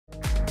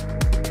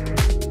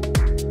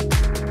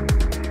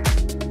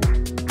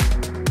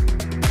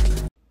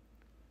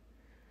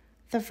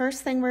The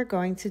first thing we're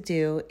going to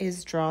do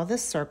is draw the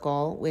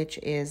circle, which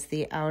is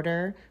the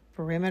outer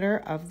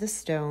perimeter of the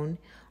stone,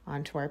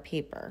 onto our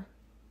paper.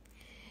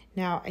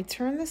 Now, I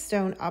turn the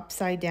stone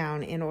upside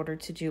down in order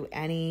to do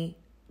any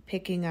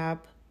picking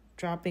up,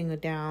 dropping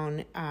it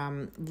down,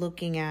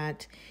 looking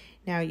at.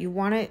 Now, you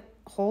want to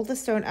hold the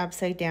stone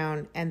upside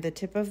down and the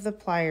tip of the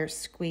pliers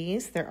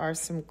squeeze. There are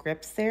some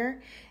grips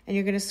there, and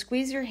you're going to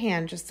squeeze your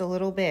hand just a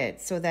little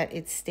bit so that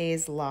it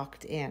stays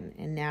locked in.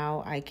 And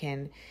now I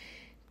can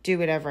do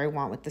whatever I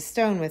want with the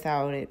stone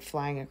without it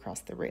flying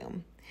across the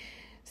room.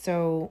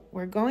 So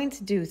we're going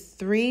to do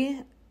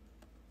 3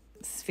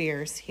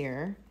 spheres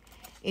here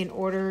in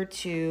order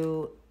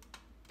to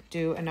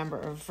do a number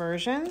of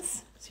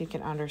versions so you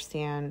can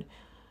understand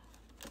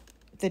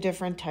the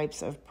different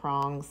types of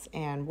prongs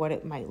and what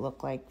it might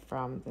look like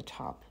from the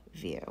top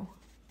view.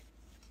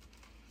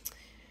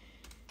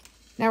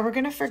 Now we're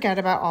going to forget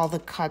about all the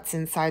cuts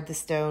inside the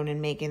stone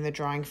and making the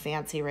drawing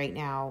fancy right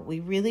now. We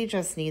really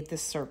just need the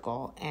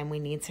circle, and we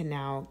need to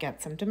now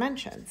get some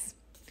dimensions.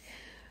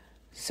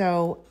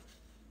 So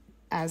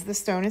as the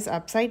stone is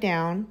upside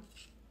down,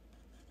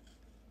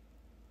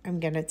 I'm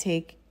going to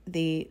take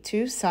the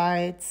 2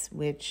 sides,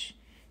 which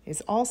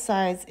is all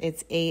sides.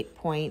 It's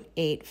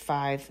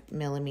 8.85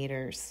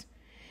 millimeters,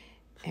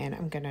 and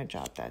I'm going to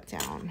jot that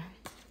down.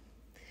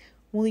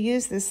 We'll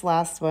use this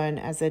last one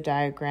as a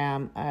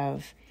diagram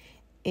of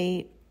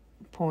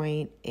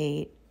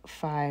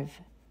 8.85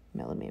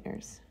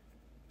 millimeters.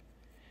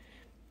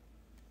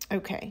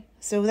 Okay,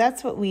 so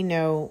that's what we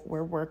know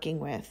we're working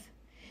with.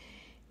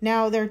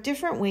 Now, there are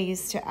different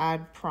ways to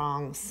add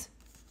prongs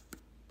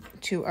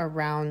to a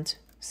round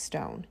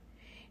stone.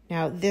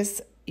 Now,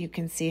 this you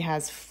can see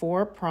has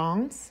 4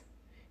 prongs,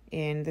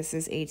 and this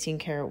is 18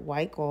 karat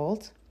white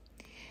gold.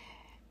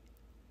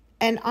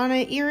 And on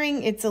an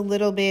earring, it's a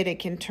little bit, it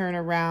can turn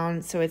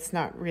around, so it's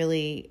not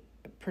really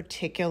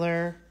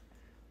particular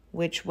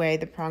which way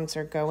the prongs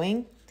are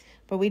going.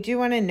 But we do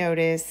want to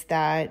notice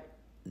that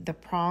the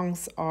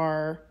prongs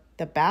are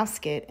the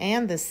basket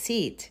and the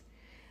seat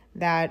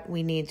that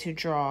we need to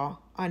draw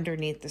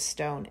underneath the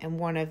stone. And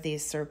one of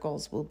these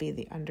circles will be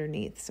the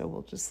underneath. So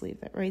we'll just leave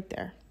that right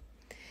there.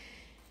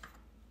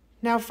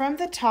 Now from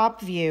the top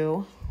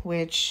view,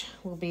 which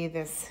will be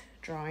this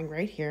drawing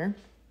right here,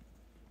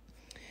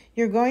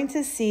 you're going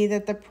to see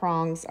that the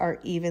prongs are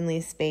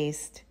evenly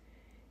spaced.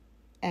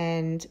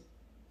 And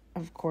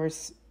of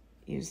course,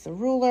 use the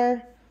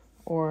ruler,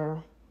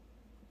 or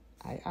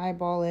I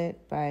eyeball it,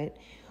 but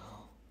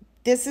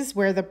this is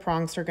where the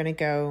prongs are going to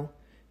go,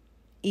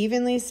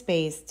 evenly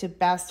spaced to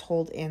best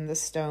hold in the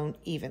stone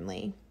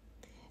evenly.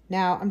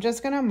 Now I'm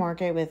just going to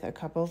mark it with a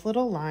couple of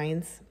little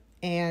lines,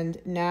 and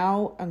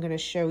now I'm going to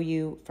show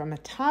you from a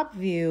top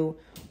view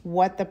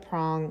what the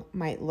prong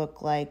might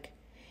look like.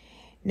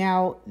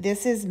 Now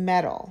this is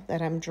metal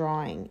that I'm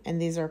drawing,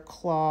 and these are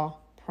claw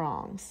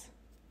prongs.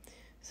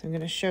 So I'm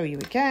going to show you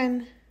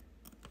again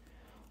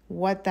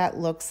what that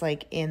looks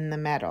like in the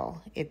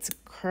metal. It's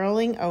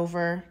curling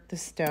over the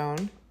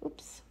stone.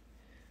 Oops,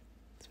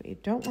 that's what you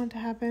don't want to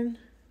happen.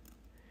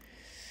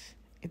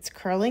 It's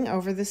curling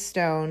over the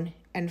stone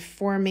and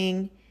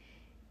forming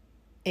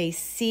a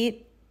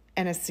seat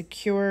and a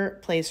secure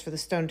place for the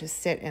stone to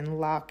sit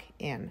and lock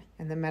in,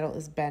 and the metal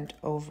is bent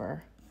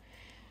over.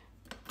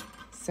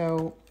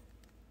 So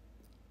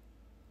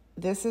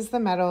this is the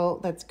metal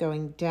that's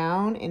going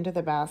down into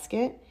the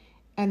basket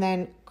and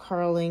then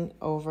curling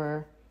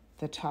over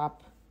the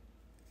top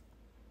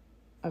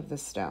of the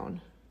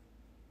stone.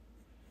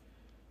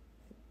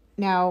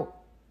 Now,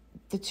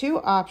 the 2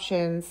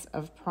 options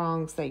of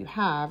prongs that you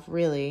have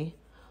really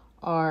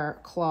are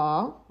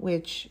claw,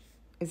 which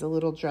is a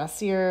little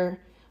dressier,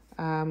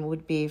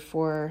 would be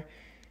for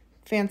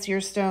fancier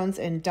stones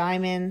and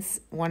diamonds.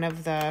 One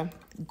of the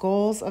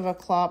goals of a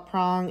claw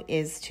prong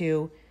is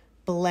to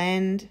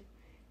blend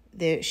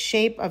the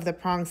shape of the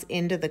prongs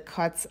into the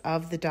cuts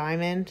of the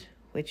diamond,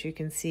 which you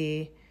can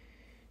see,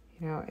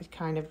 you know, it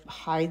kind of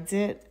hides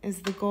it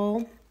is the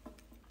goal.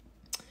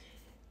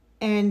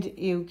 And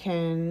you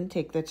can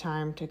take the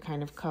time to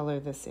kind of color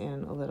this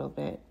in a little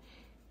bit.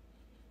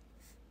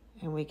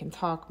 And we can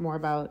talk more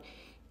about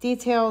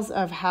details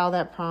of how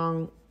that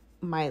prong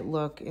might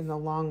look in the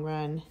long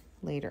run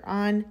later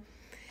on.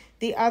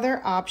 The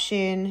other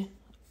option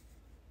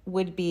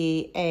would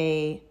be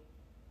a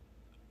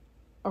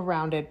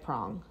rounded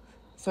prong.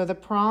 So the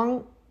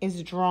prong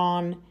is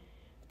drawn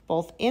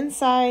both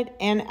inside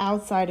and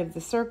outside of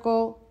the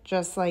circle,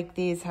 just like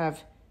these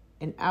have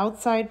an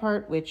outside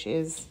part, which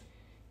is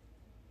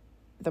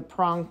the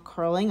prong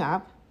curling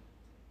up,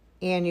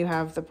 and you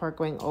have the part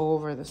going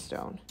over the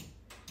stone.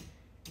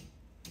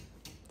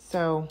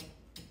 So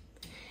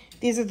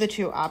these are the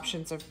 2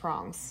 options of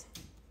prongs.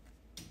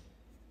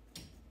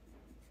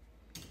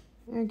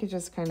 You can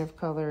just kind of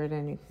color it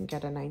and you can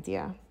get an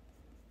idea.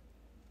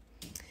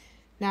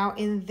 Now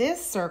in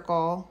this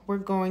circle, we're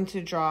going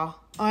to draw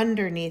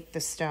underneath the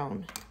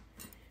stone.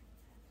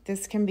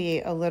 This can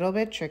be a little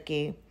bit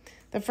tricky.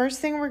 The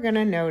first thing we're going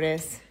to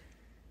notice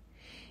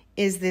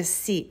is this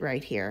seat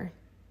right here.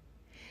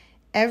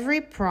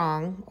 every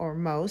prong, or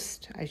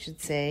most, I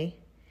should say,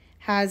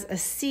 has a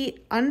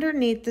seat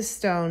underneath the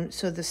stone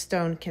so the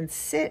stone can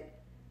sit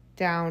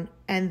down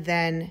and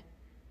then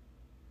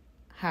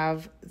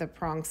have the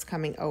prongs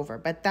coming over.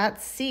 But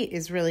that seat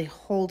is really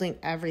holding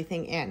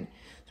everything in.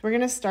 So we're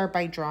going to start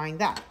by drawing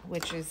that,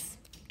 which is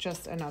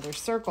just another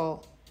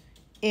circle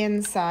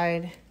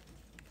inside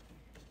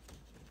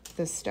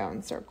the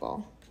stone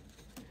circle.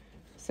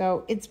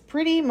 So it's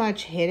pretty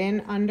much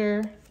hidden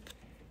under.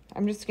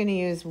 I'm just going to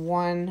use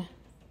one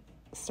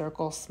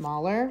circle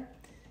smaller,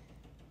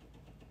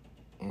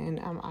 and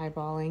I'm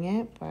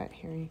eyeballing it, but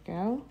here you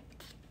go.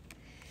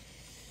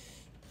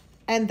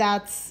 And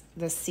that's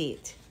the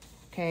seat.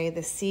 Okay,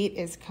 the seat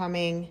is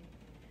coming,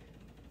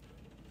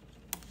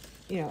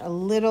 a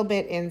little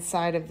bit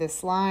inside of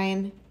this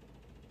line,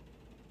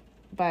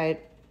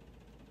 but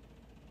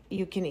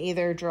you can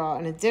either draw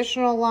an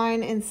additional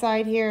line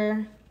inside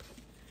here,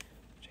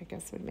 which I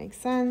guess would make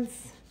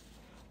sense,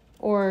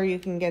 or you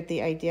can get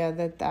the idea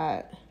that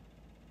that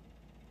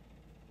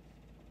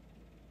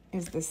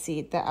is the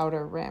seat, the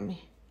outer rim.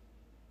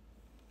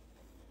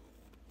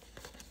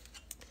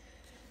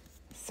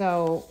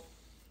 So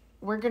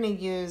we're going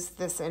to use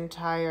this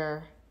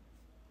entire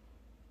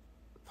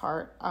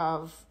part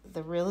of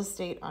the real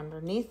estate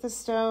underneath the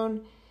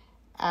stone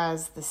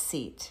as the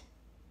seat,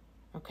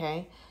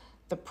 okay?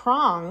 The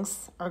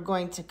prongs are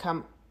going to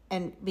come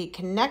and be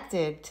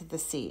connected to the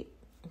seat,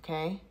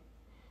 okay?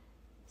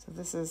 So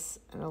this is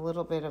in a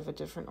little bit of a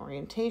different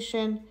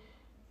orientation,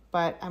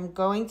 but I'm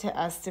going to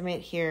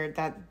estimate here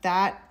that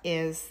that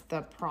is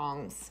the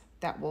prongs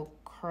that will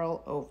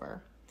curl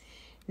over.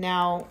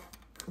 Now,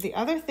 the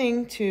other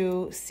thing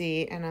to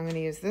see, and I'm going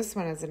to use this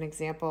one as an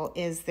example,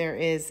 is there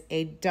is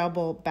a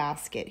double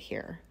basket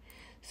here.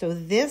 So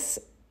this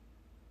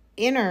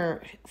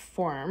inner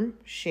form,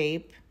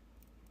 shape,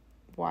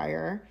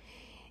 wire,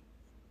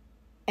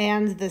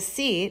 and the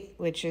seat,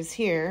 which is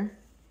here,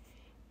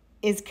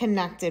 is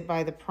connected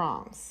by the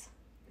prongs.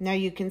 Now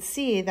you can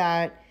see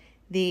that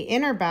the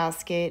inner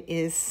basket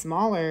is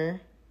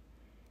smaller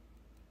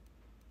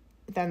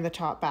than the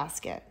top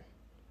basket.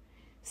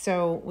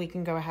 So we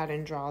can go ahead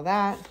and draw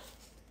that.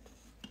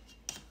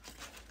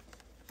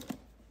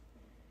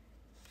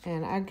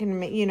 And I can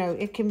make,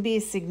 it can be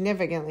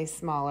significantly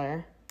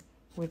smaller,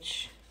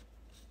 which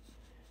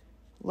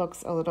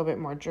looks a little bit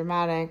more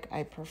dramatic.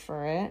 I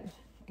prefer it.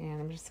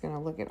 And I'm just going to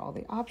look at all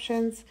the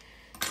options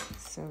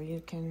so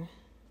you can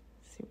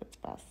see what's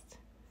best.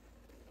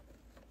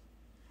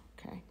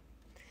 Okay.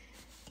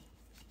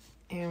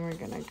 And we're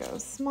going to go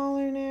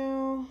smaller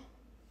now.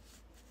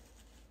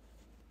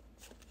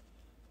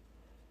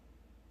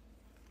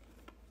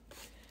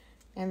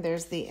 And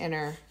there's the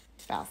inner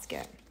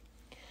basket.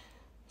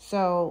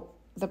 So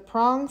the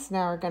prongs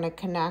now are going to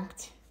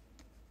connect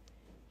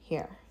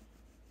here.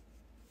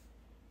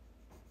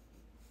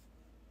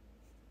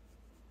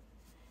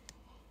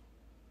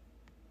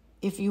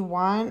 If you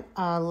want,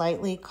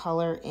 lightly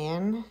color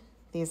in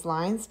these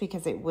lines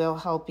because it will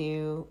help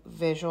you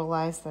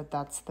visualize that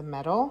that's the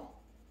metal.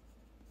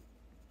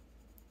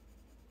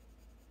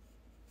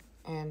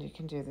 And you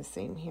can do the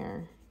same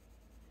here.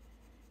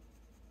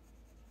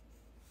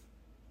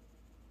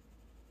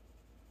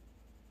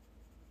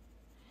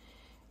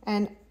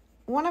 And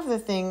one of the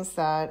things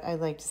that I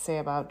like to say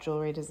about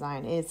jewelry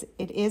design is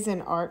it is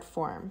an art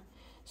form.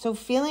 So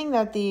feeling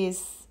that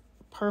these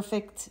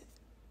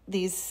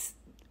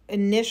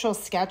initial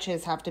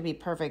sketches have to be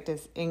perfect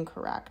is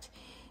incorrect.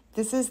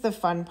 This is the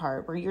fun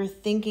part where you're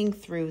thinking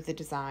through the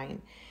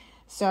design.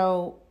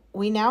 So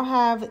we now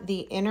have the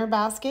inner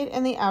basket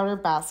and the outer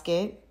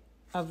basket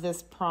of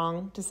this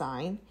prong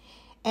design,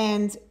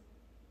 and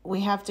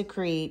we have to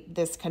create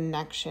this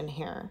connection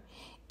here.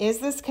 Is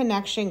this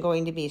connection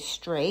going to be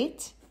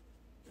straight,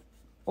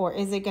 or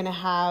is it going to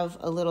have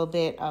a little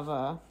bit of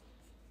a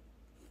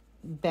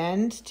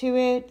bend to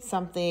it,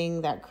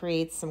 something that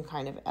creates some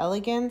kind of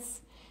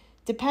elegance?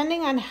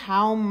 Depending on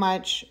how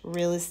much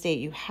real estate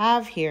you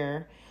have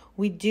here,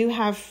 we do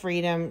have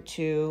freedom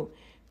to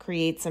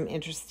create some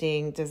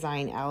interesting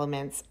design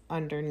elements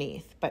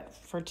underneath. But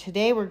for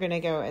today, we're going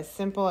to go as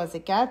simple as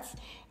it gets,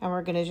 and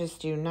we're going to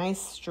just do nice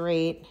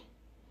straight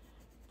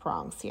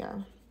prongs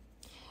here.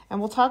 And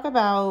we'll talk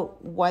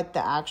about what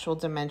the actual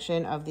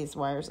dimension of these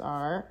wires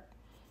are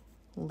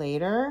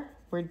later.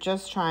 We're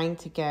just trying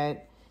to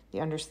get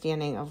the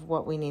understanding of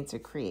what we need to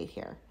create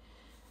here.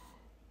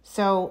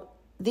 So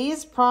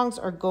these prongs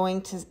are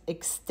going to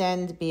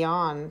extend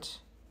beyond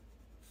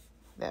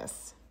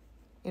this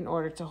in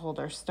order to hold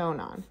our stone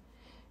on.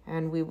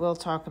 And we will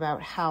talk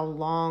about how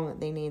long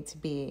they need to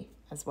be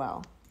as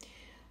well.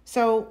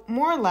 So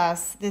more or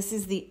less, this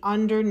is the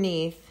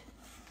underneath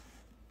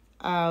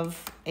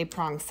of a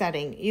prong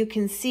setting. You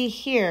can see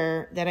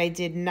here that I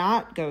did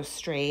not go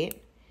straight,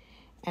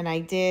 and I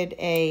did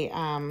a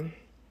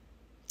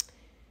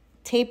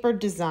tapered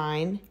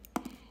design,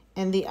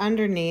 and the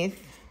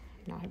underneath,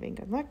 I'm not having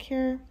good luck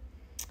here,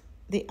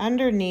 the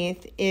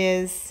underneath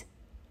is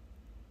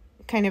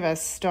kind of a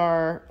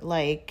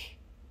star-like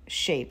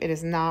shape. It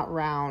is not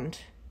round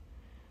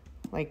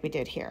like we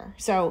did here.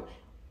 So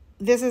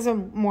this is a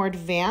more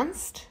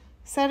advanced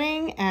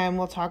setting, and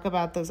we'll talk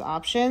about those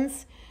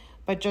options.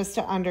 But just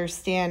to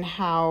understand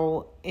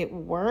how it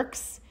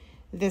works,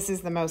 this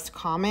is the most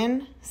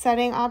common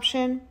setting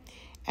option,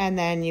 and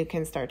then you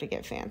can start to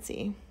get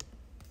fancy.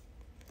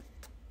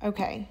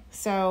 Okay,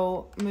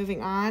 so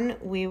moving on,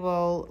 we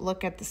will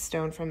look at the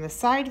stone from the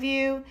side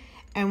view,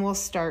 and we'll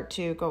start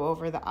to go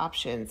over the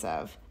options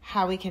of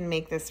how we can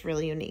make this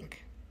really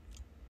unique.